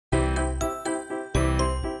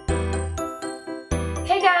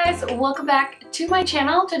guys, welcome back to my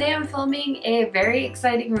channel. Today I'm filming a very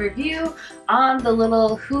exciting review on the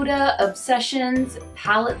little Huda Obsessions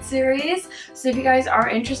palette series. So if you guys are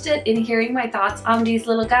interested in hearing my thoughts on these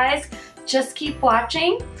little guys, just keep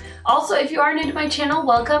watching. Also, if you are new to my channel,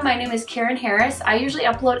 welcome. My name is Karen Harris. I usually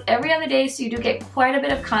upload every other day, so you do get quite a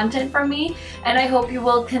bit of content from me, and I hope you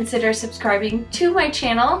will consider subscribing to my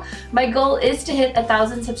channel. My goal is to hit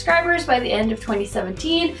 1,000 subscribers by the end of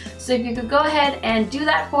 2017, so if you could go ahead and do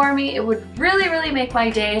that for me, it would really make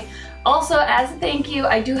my day. Also, as a thank you,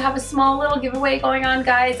 I do have a small little giveaway going on,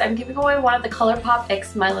 guys. I'm giving away one of the ColourPop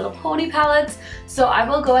X My Little Pony palettes, so I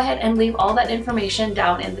will go ahead and leave all that information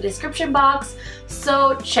down in the description box,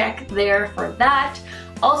 so check there for that.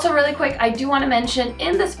 Also, really quick, I do want to mention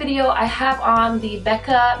in this video I have on the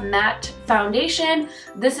Becca Matte Foundation.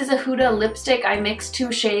 This is a Huda lipstick. I mixed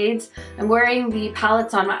two shades. I'm wearing the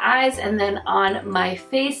palettes on my eyes, and then on my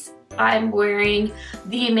face I'm wearing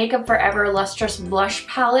the Makeup Forever Lustrous Blush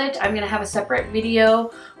palette. I'm going to have a separate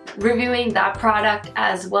video reviewing that product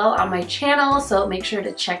as well on my channel, so make sure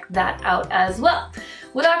to check that out as well.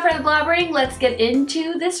 Without further blabbering, let's get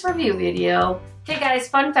into this review video. Hey guys,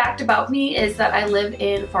 fun fact about me is that I live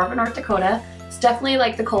in Fargo, North Dakota. It's definitely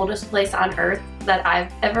like the coldest place on earth that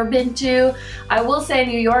I've ever been to. I will say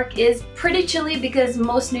New York is pretty chilly because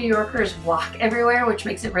most New Yorkers walk everywhere, which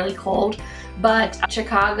makes it really cold. But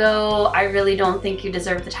Chicago, I really don't think you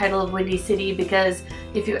deserve the title of Windy City, because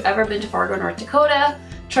if you've ever been to Fargo, North Dakota,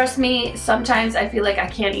 trust me, sometimes I feel like I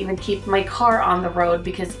can't even keep my car on the road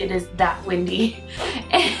because it is that windy.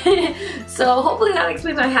 So hopefully that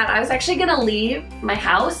explains what I had. I was actually gonna leave my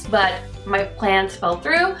house, but my plans fell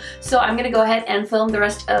through, so I'm gonna go ahead and film the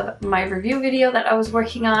rest of my review video that I was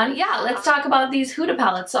working on. Yeah, let's talk about these Huda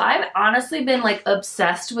palettes. So I've honestly been like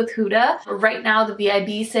obsessed with Huda. Right now the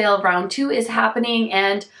VIB sale round 2 is happening,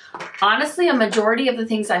 and honestly a majority of the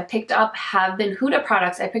things I've picked up have been Huda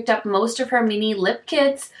products. I picked up most of her mini lip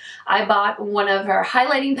kits. I bought one of her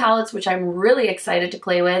highlighting palettes, which I'm really excited to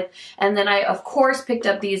play with, and then I of course picked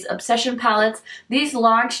up these Obsession palettes. These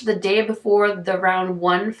launched the day before the round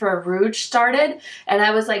 1 for Rouge started, and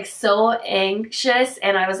I was like so anxious,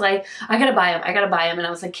 and I was like, I gotta buy them, and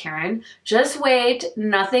I was like, Karen, just wait,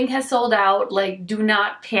 nothing has sold out, like do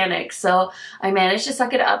not panic. So I managed to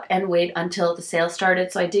suck it up and wait until the sale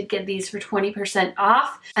started, so I did get these for 20%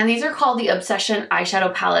 off, and these are called the Obsession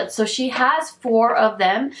eyeshadow palettes. So she has 4 of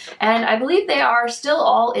them, and I believe they are still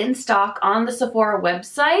all in stock on the Sephora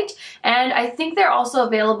website, and I think they're also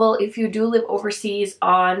available if you do live overseas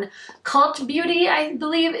on Cult Beauty, I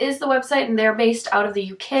believe is the website, and they're based out of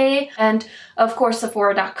the UK, and of course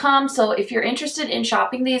Sephora.com. So if you're interested in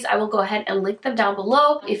shopping these, I will go ahead and link them down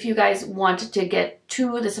below if you guys want to get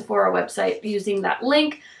to the Sephora website using that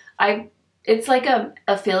link. It's like a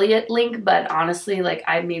affiliate link, but honestly, like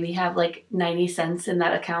I maybe have like 90 cents in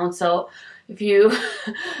that account, so if you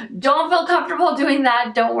don't feel comfortable doing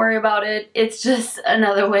that, don't worry about it. It's just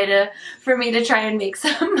another way for me to try and make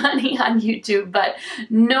some money on YouTube, but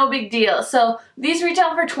no big deal. So these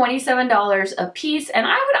retail for $27 a piece, and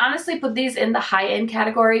I would honestly put these in the high-end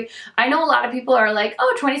category. I know a lot of people are like,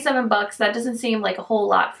 oh, 27 bucks, that doesn't seem like a whole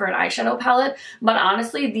lot for an eyeshadow palette, but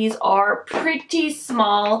honestly, these are pretty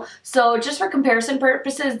small. So just for comparison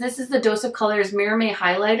purposes, this is the Dose of Colors Mirror May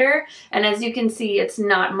highlighter, and as you can see, it's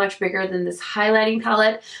not much bigger than this highlighting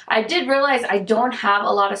palette. I did realize I don't have a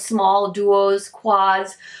lot of small duos,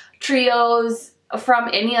 quads, trios from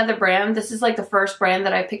any other brand. This is like the first brand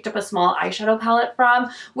that I picked up a small eyeshadow palette from,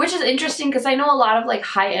 which is interesting because I know a lot of like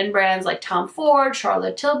high-end brands like Tom Ford,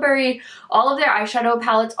 Charlotte Tilbury, all of their eyeshadow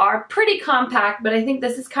palettes are pretty compact, but I think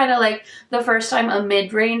this is kind of like the first time a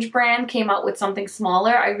mid-range brand came out with something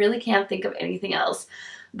smaller. I really can't think of anything else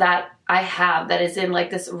that I have that is in like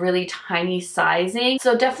this really tiny sizing.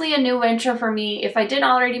 So definitely a new venture for me. If I didn't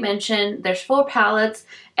already mention, there's 4 palettes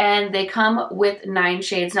and they come with 9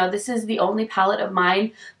 shades. Now this is the only palette of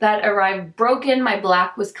mine that arrived broken. My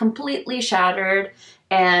black was completely shattered,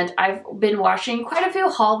 and I've been watching quite a few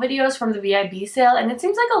haul videos from the VIB sale, and it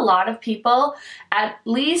seems like a lot of people, at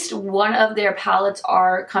least one of their palettes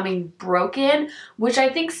are coming broken, which I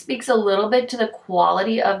think speaks a little bit to the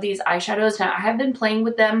quality of these eyeshadows. Now I have been playing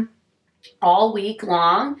with them all week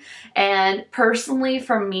long, and personally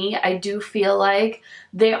for me, I do feel like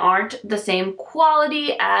they aren't the same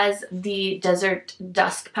quality as the Desert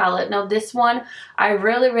Dusk palette. Now this one I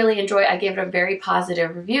really enjoy. I gave it a very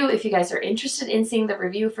positive review. If you guys are interested in seeing the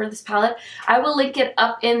review for this palette, I will link it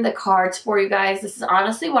up in the cards for you guys. This is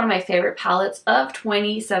honestly one of my favorite palettes of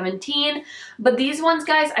 2017, but these ones,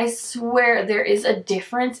 guys, I swear there is a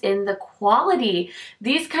difference in the quality.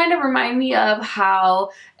 These kind of remind me of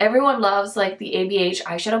how everyone loves like the ABH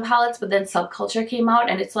eyeshadow palettes, but then Subculture came out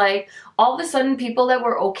and it's like all of a sudden people that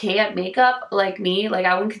were okay at makeup like me, like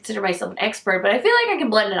I wouldn't consider myself an expert, but I feel like I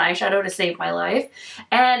can blend an eyeshadow to save my life.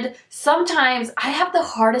 And sometimes I have the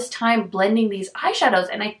hardest time blending these eyeshadows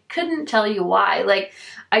and I couldn't tell you why. Like,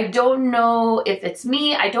 I don't know if it's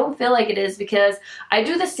me. I don't feel like it is because I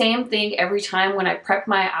do the same thing every time when I prep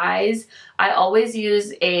my eyes. I always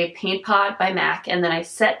use a paint pot by MAC and then I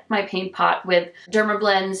set my paint pot with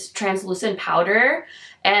Dermablend's translucent powder.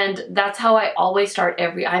 And that's how I always start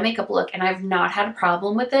every eye makeup look. And I've not had a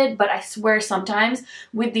problem with it, but I swear sometimes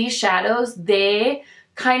with these shadows, they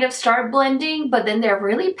kind of start blending, but then they're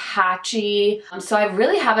really patchy. So I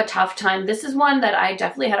really have a tough time. This is one that I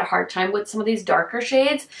definitely had a hard time with, some of these darker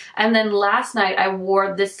shades. And then last night I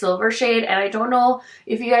wore this silver shade and I don't know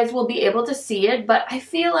if you guys will be able to see it, but I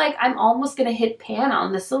feel like I'm almost gonna hit pan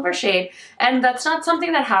on the silver shade. And that's not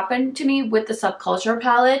something that happened to me with the Subculture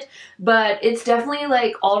palette, but it's definitely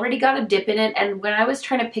like already got a dip in it. And when I was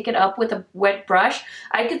trying to pick it up with a wet brush,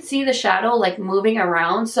 I could see the shadow like moving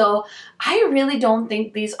around. So I really don't think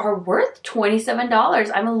these are worth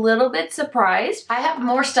 $27. I'm a little bit surprised. I have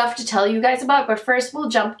more stuff to tell you guys about, but first we'll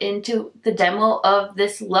jump into the demo of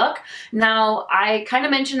this look. Now, I kind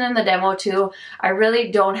of mentioned in the demo too, I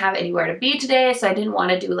really don't have anywhere to be today, so I didn't want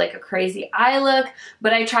to do like a crazy eye look,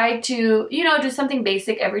 but I tried to, you know, do something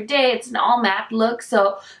basic every day. It's an all matte look,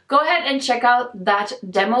 so go ahead and check out that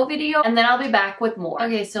demo video and then I'll be back with more.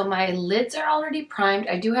 Okay, so my lids are already primed.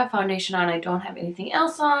 I do have foundation on. I don't have anything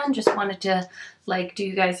else on. Just wanted to like do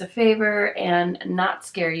you guys a favor and not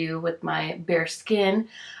scare you with my bare skin.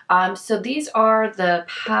 So these are the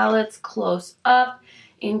palettes close up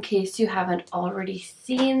in case you haven't already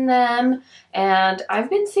seen them. And I've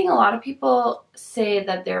been seeing a lot of people say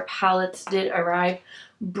that their palettes did arrive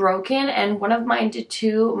broken, and one of mine did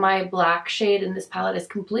too. My black shade in this palette is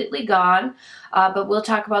completely gone, but we'll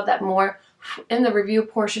talk about that more in the review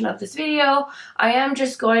portion of this video. I am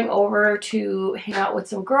just going over to hang out with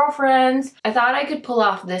some girlfriends. I thought I could pull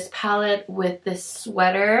off this palette with this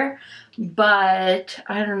sweater, but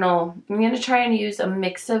I don't know. I'm gonna try and use a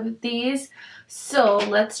mix of these. So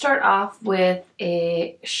let's start off with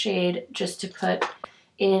a shade just to put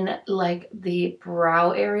in like the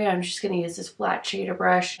brow area. I'm just gonna use this flat shader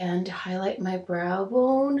brush and highlight my brow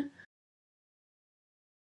bone.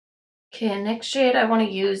 Okay, next shade I want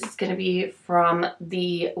to use is going to be from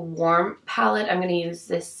the Warm palette. I'm going to use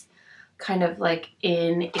this kind of like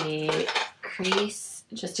in a crease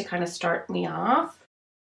just to kind of start me off.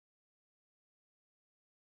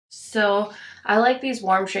 So I like these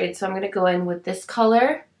warm shades, so I'm going to go in with this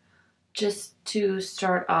color just to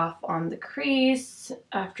start off on the crease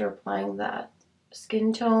after applying that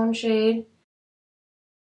skin tone shade.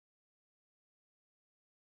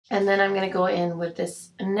 And then I'm going to go in with this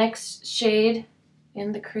next shade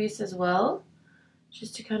in the crease as well,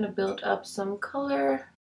 just to kind of build up some color.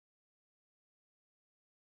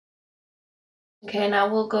 Okay,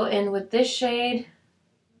 now we'll go in with this shade,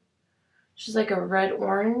 which is like a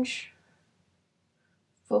red-orange.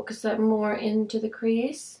 Focus that more into the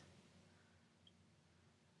crease.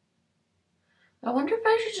 I wonder if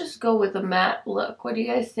I should just go with a matte look. What do you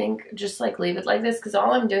guys think? Just like leave it like this, because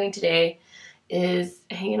all I'm doing today is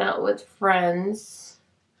hanging out with friends.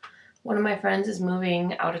 One of my friends is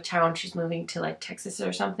moving out of town. She's moving to like Texas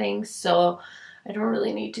or something, so I don't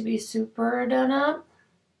really need to be super done up,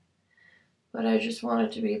 but I just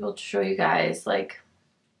wanted to be able to show you guys like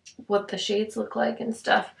what the shades look like and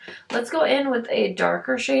stuff. Let's go in with a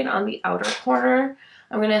darker shade on the outer corner.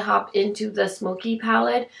 I'm gonna hop into the Smoky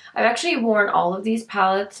palette. I've actually worn all of these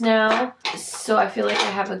palettes now, so I feel like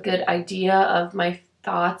I have a good idea of my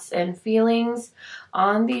thoughts and feelings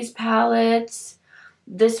on these palettes.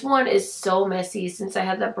 This one is so messy since I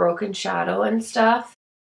had that broken shadow and stuff.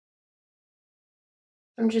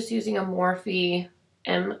 I'm just using a Morphe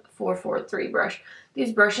M443 brush.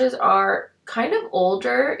 These brushes are kind of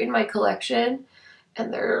older in my collection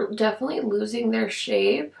and they're definitely losing their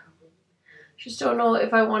shape. Just don't know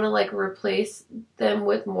if I want to like replace them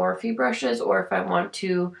with Morphe brushes or if I want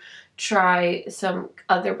to try some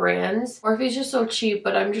other brands. Morphe's just so cheap,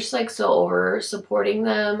 but I'm just like so over supporting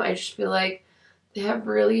them. I just feel like they have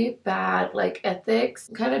really bad like ethics.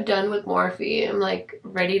 I'm kind of done with Morphe. I'm like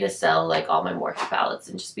ready to sell like all my Morphe palettes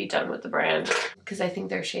and just be done with the brand because I think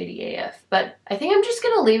they're shady AF. But I think I'm just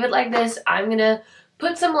gonna leave it like this. I'm gonna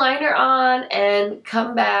put some liner on, and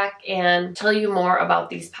come back and tell you more about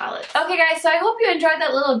these palettes. Okay guys, so I hope you enjoyed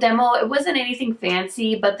that little demo. It wasn't anything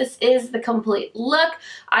fancy, but this is the complete look.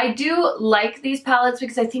 I do like these palettes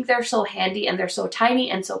because I think they're so handy and they're so tiny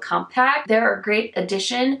and so compact. They're a great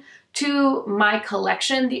addition to my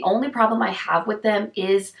collection. The only problem I have with them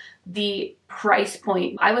is the price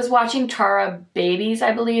point. I was watching Tara Babies,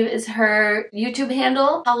 I believe is her YouTube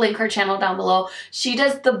handle. I'll link her channel down below. She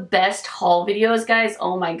does the best haul videos, guys.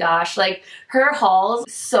 Oh my gosh, like her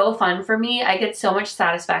hauls, so fun for me. I get so much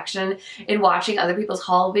satisfaction in watching other people's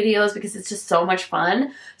haul videos because it's just so much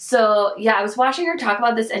fun. So yeah, I was watching her talk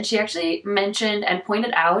about this, and she actually mentioned and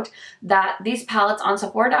pointed out that these palettes on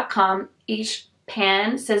Sephora.com, each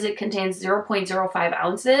pan says it contains 0.05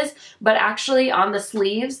 ounces, but actually on the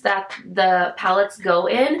sleeves that the palettes go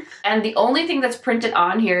in, and the only thing that's printed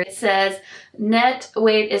on here, it says net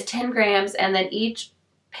weight is 10 grams and then each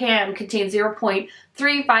pan contains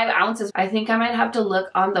 0.35 ounces. I think I might have to look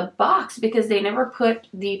on the box because they never put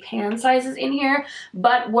the pan sizes in here.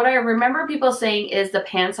 But what I remember people saying is the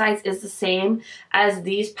pan size is the same as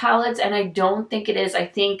these palettes, and I don't think it is. I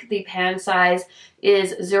think the pan size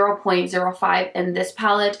is 0.05 in this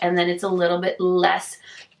palette, and then it's a little bit less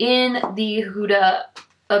in the Huda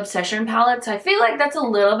Obsession palettes. I feel like that's a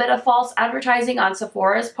little bit of false advertising on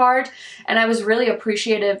Sephora's part, and I was really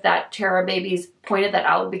appreciative that Tara Babies pointed that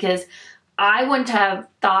out because I wouldn't have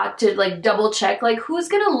thought to like double check, like who's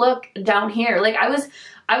gonna look down here. Like I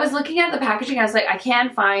was looking at the packaging, I was like, I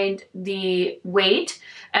can't find the weight,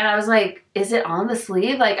 and I was like, is it on the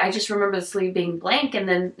sleeve? Like I just remember the sleeve being blank, and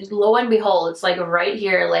then lo and behold, it's like right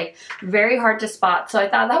here, like very hard to spot. So I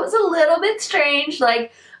thought that was a little bit strange.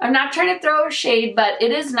 Like I'm not trying to throw shade, but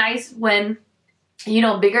it is nice when, you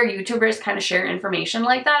know, bigger YouTubers kind of share information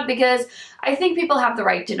like that, because I think people have the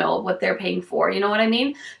right to know what they're paying for, you know what I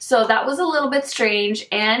mean? So that was a little bit strange.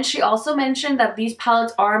 And she also mentioned that these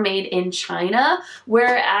palettes are made in China,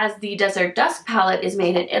 whereas the Desert Dusk palette is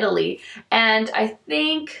made in Italy. And I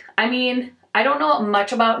think, I mean, I don't know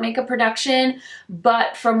much about makeup production,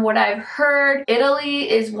 but from what I've heard, Italy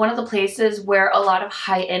is one of the places where a lot of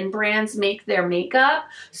high-end brands make their makeup.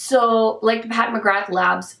 So like the Pat McGrath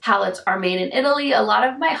Labs palettes are made in Italy. A lot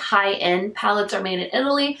of my high-end palettes are made in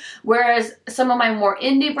Italy, whereas some of my more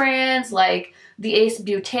indie brands like the Ace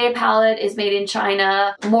Beauté palette is made in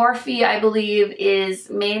China. Morphe, I believe, is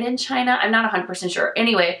made in China. I'm not 100% sure.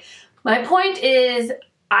 Anyway, my point is,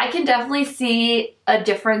 I can definitely see a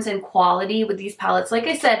difference in quality with these palettes. Like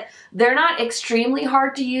I said, they're not extremely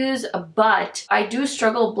hard to use, but I do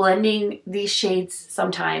struggle blending these shades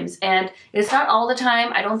sometimes. And it's not all the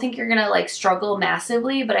time. I don't think you're gonna like struggle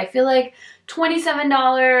massively, but I feel like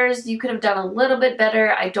 $27, you could have done a little bit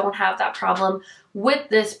better. I don't have that problem with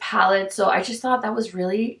this palette, so I just thought that was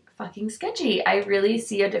really fucking sketchy. I really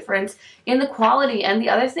see a difference in the quality. And the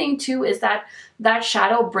other thing too is that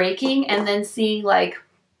shadow breaking, and then seeing like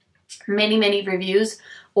many reviews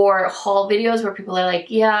or haul videos where people are like,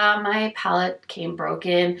 yeah, my palette came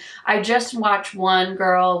broken. I just watched one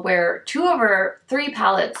girl where 2 of her 3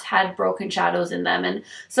 palettes had broken shadows in them, and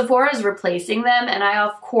Sephora is replacing them. And I,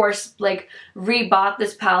 of course, like rebought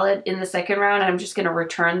this palette in the second round, and I'm just gonna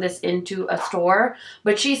return this into a store.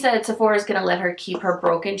 But she said Sephora is gonna let her keep her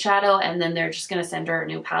broken shadow, and then they're just gonna send her a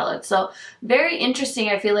new palette. So very interesting.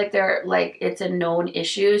 I feel like they're like, it's a known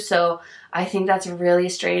issue. So I think that's really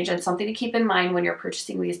strange and something to keep in mind when you're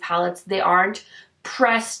purchasing these palettes. They aren't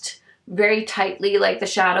pressed very tightly like the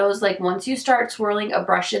shadows. Like once you start swirling a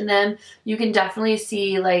brush in them, you can definitely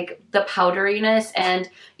see like the powderiness. And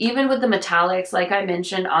even with the metallics, like I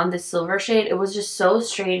mentioned on this silver shade, it was just so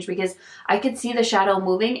strange because I could see the shadow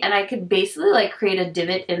moving, and I could basically like create a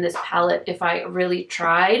divot in this palette if I really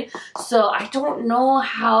tried. So I don't know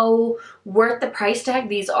how worth the price tag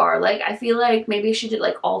these are. Like I feel like maybe she did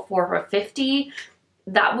like all 4 for $50.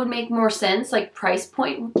 That would make more sense, like price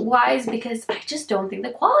point wise, because I just don't think the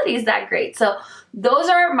quality is that great. So those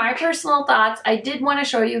are my personal thoughts. I did want to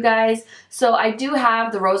show you guys. So I do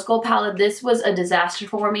have the rose gold palette. This was a disaster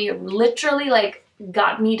for me. Literally like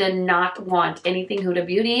got me to not want anything Huda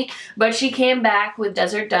Beauty, but she came back with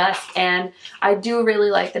Desert Dusk, and I do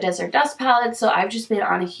really like the Desert Dusk palette, so I've just been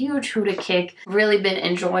on a huge Huda kick, really been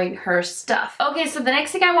enjoying her stuff. Okay, so the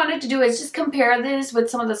next thing I wanted to do is just compare this with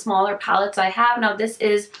some of the smaller palettes I have. Now this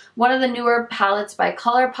is one of the newer palettes by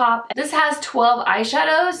ColourPop. This has 12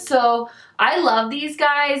 eyeshadows, so I love these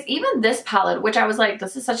guys. Even this palette, which I was like,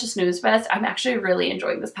 this is such a snooze fest. I'm actually really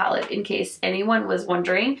enjoying this palette, in case anyone was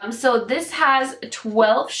wondering. So this has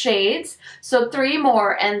 12 shades, so 3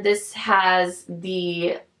 more, and this has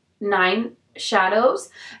the 9 shadows,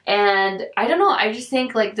 and I don't know, I just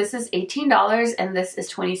think like this is $18 and this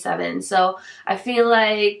is $27, so I feel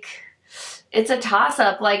like it's a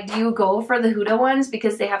toss-up. Like, do you go for the Huda ones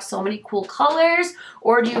because they have so many cool colors,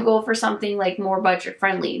 or do you go for something like more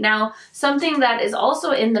budget-friendly? Now, something that is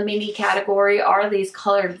also in the mini category are these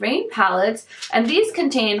Colored Rain palettes, and these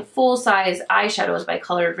contain full-size eyeshadows by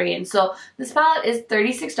Colored Rain. So this palette is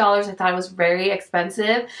 $36. I thought it was very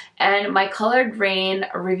expensive, and my Colored Rain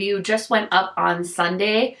review just went up on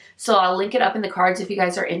Sunday, so I'll link it up in the cards if you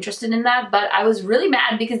guys are interested in that. But I was really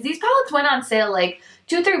mad because these palettes went on sale like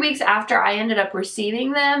 2-3 weeks after I ended up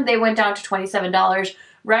receiving them. They went down to $27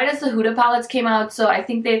 right as the Huda palettes came out, so I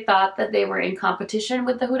think they thought that they were in competition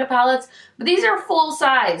with the Huda palettes, but these are full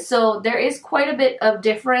size, so there is quite a bit of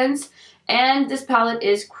difference, and this palette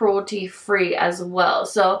is cruelty free as well.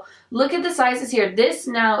 So look at the sizes here. This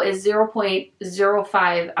now is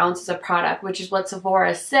 0.05 ounces of product, which is what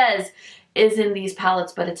Sephora says is in these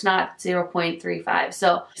palettes, but it's not 0.35.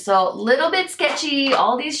 So little bit sketchy.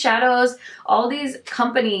 All these shadows, all these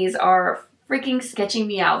companies are freaking sketching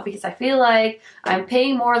me out because I feel like I'm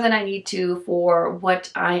paying more than I need to for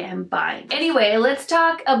what I am buying. Anyway, let's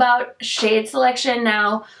talk about shade selection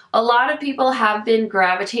now. A lot of people have been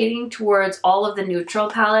gravitating towards all of the neutral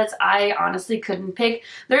palettes. I honestly couldn't pick.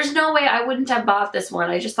 There's no way I wouldn't have bought this one.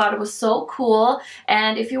 I just thought it was so cool.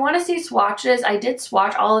 And if you want to see swatches, I did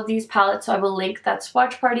swatch all of these palettes, so I will link that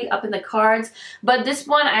swatch party up in the cards. But this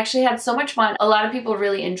one I actually had so much fun. A lot of people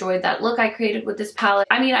really enjoyed that look I created with this palette.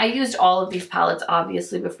 I mean, I used all of these palettes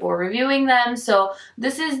obviously before reviewing them. So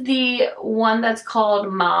this is the one that's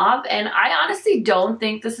called Mauve, and I honestly don't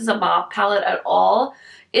think this is a mauve palette at all.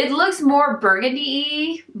 It looks more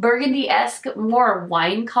burgundy-y, burgundy-esque, more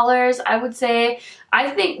wine colors, I would say. I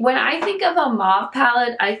think when I think of a mauve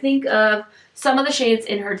palette, I think of some of the shades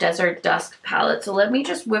in her Desert Dusk palette. So let me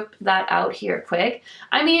just whip that out here quick.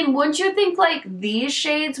 I mean, wouldn't you think like these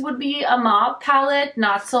shades would be a mauve palette?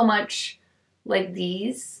 Not so much like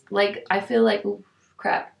these. Like, I feel like, ooh,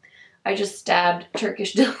 crap. I just stabbed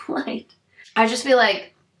Turkish Delight. I just feel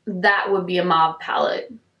like that would be a mauve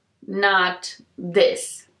palette, not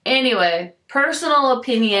this. Anyway, personal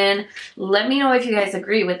opinion. Let me know if you guys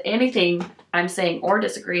agree with anything I'm saying or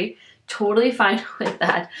disagree. Totally fine with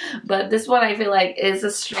that. But this one I feel like is a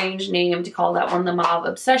strange name to call that one the Mauve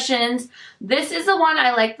Obsessions. This is the one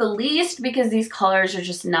I like the least because these colors are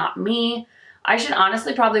just not me. I should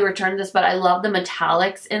honestly probably return this, but I love the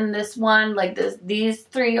metallics in this one. Like these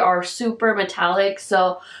three are super metallic,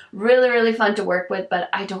 so really, really fun to work with, but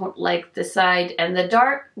I don't like this side. And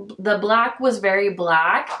the black was very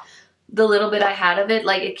black. The little bit I had of it,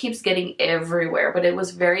 like it keeps getting everywhere, but it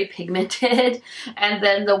was very pigmented. And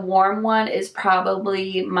then the warm one is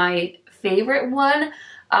probably my favorite one.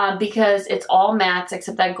 Because it's all mattes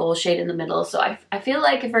except that gold shade in the middle. So I feel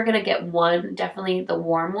like if we're going to get one, definitely the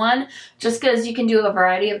warm one. Just because you can do a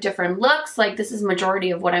variety of different looks. Like this is majority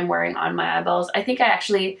of what I'm wearing on my eyeballs. I think I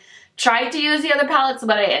actually tried to use the other palettes,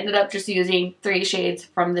 but I ended up just using 3 shades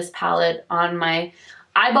from this palette on my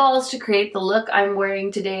eyeballs to create the look I'm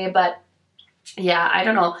wearing today. But yeah, I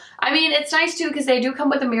don't know. I mean, it's nice too because they do come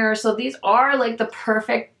with a mirror. So these are like the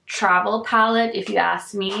perfect travel palette if you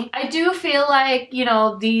ask me. I do feel like, you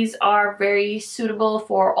know, these are very suitable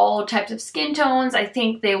for all types of skin tones. I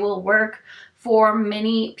think they will work for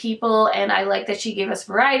many people, and I like that she gave us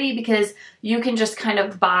variety because you can just kind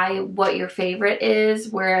of buy what your favorite is,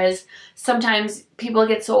 whereas sometimes people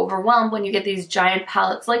get so overwhelmed when you get these giant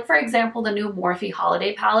palettes. Like for example, the new Morphe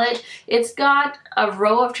Holiday palette. It's got a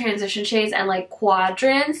row of transition shades and like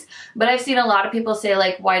quadrants, but I've seen a lot of people say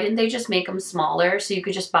like, why didn't they just make them smaller so you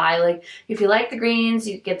could just buy like, if you like the greens,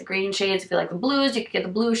 you could get the green shades. If you like the blues, you could get the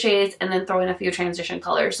blue shades and then throw in a few transition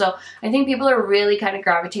colors. So I think people are really kind of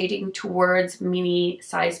gravitating towards mini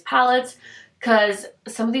size palettes, because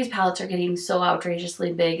some of these palettes are getting so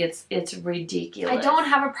outrageously big, it's ridiculous. I don't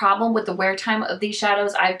have a problem with the wear time of these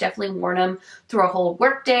shadows. I've definitely worn them through a whole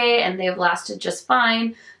work day and they've lasted just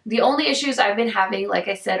fine. The only issues I've been having, like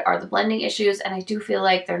I said, are the blending issues, and I do feel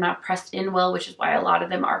like they're not pressed in well, which is why a lot of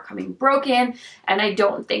them are coming broken, and I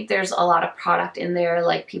don't think there's a lot of product in there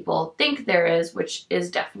like people think there is, which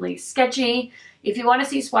is definitely sketchy. If you want to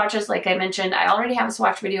see swatches, like I mentioned, I already have a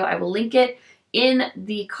swatch video. I will link it in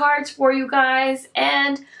the cards for you guys.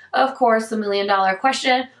 And of course, the $1 million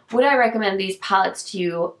question, would I recommend these palettes to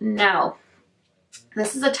you now?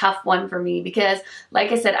 This is a tough one for me because,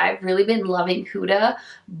 like I said, I've really been loving Huda,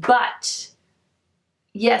 but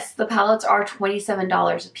yes, the palettes are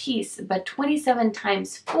 $27 a piece, but 27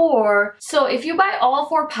 times 4. So if you buy all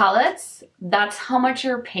 4 palettes, that's how much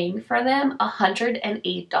you're paying for them,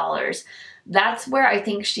 $108. that's where I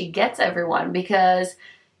think she gets everyone, because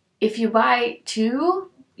if you buy 2,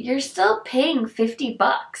 you're still paying 50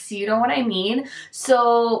 bucks. You know what I mean?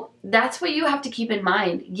 So that's what you have to keep in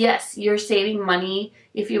mind. Yes, you're saving money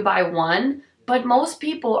if you buy 1, but most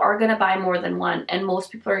people are going to buy more than 1, and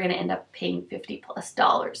most people are going to end up paying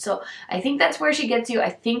 $50+. So I think that's where she gets you. I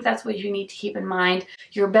think that's what you need to keep in mind.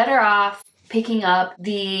 You're better off picking up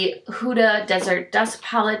the Huda Desert Dusk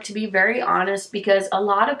palette, to be very honest, because a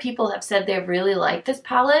lot of people have said they really like this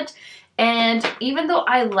palette. And even though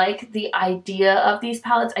I like the idea of these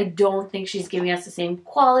palettes, I don't think she's giving us the same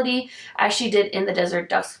quality as she did in the Desert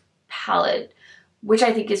Dusk palette, which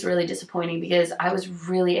I think is really disappointing because I was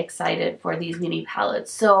really excited for these mini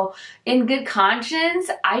palettes. So in good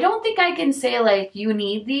conscience, I don't think I can say like you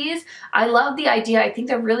need these. I love the idea. I think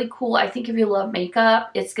they're really cool. I think if you love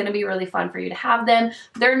makeup, it's going to be really fun for you to have them.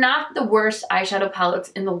 They're not the worst eyeshadow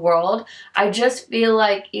palettes in the world. I just feel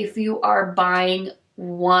like if you are buying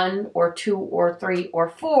 1 or 2 or 3 or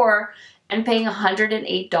 4 and paying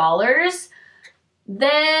 $108,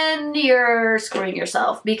 then you're screwing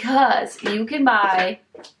yourself, because you can buy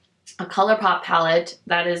a ColourPop palette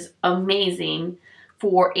that is amazing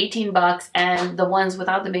for 18 bucks, and the ones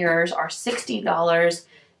without the mirrors are $60,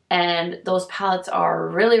 and those palettes are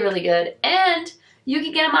really, really good, and you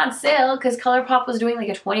can get them on sale because ColourPop was doing like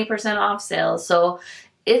a 20% off sale. So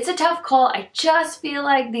it's a tough call. I just feel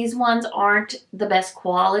like these ones aren't the best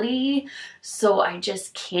quality, so I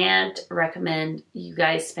just can't recommend you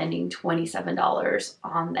guys spending $27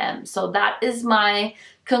 on them. So that is my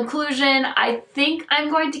conclusion. I think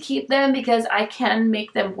I'm going to keep them because I can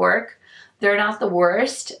make them work. They're not the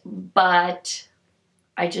worst, but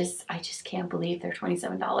I just can't believe they're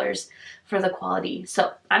 $27 for the quality.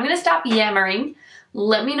 So I'm gonna stop yammering.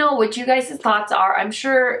 Let me know what you guys' thoughts are. I'm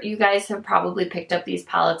sure you guys have probably picked up these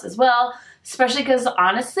palettes as well, especially because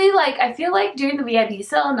honestly, like, I feel like during the VIP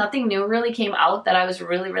sale, nothing new really came out that I was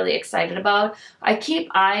really, really excited about. I keep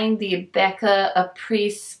eyeing the Becca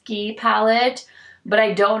Après-Ski palette, but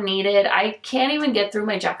I don't need it. I can't even get through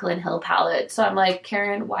my Jaclyn Hill palette. So I'm like,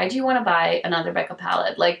 Karen, why do you want to buy another Becca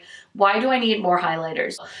palette? Like, why do I need more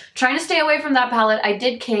highlighters? Trying to stay away from that palette, I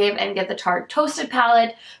did cave and get the Tarte Toasted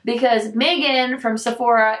palette because Megan from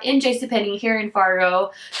Sephora in JCPenney here in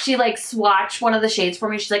Fargo, she like swatched one of the shades for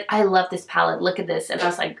me. She's like, I love this palette, look at this. And I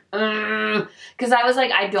was like, because I was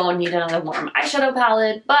like, I don't need another warm eyeshadow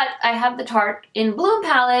palette, but I have the Tarte in Bloom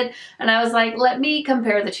palette, and I was like, let me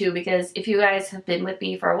compare the two, because if you guys have been with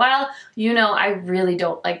me for a while, you know I really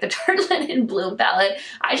don't like the Tarte in Bloom palette.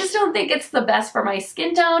 I just don't think it's the best for my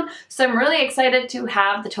skin tone. So I'm really excited to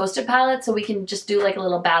have the Toasted palette so we can just do like a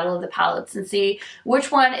little battle of the palettes and see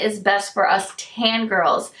which one is best for us tan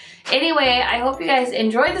girls. Anyway, I hope you guys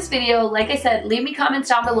enjoyed this video. Like I said, leave me comments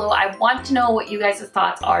down below. I want to know what you guys'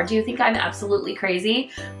 thoughts are. Do you think I'm absolutely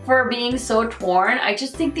crazy for being so torn? I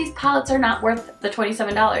just think these palettes are not worth the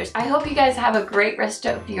 $27. I hope you guys have a great rest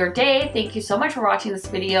of your day. Thank you so much for watching this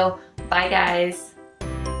video. Bye guys.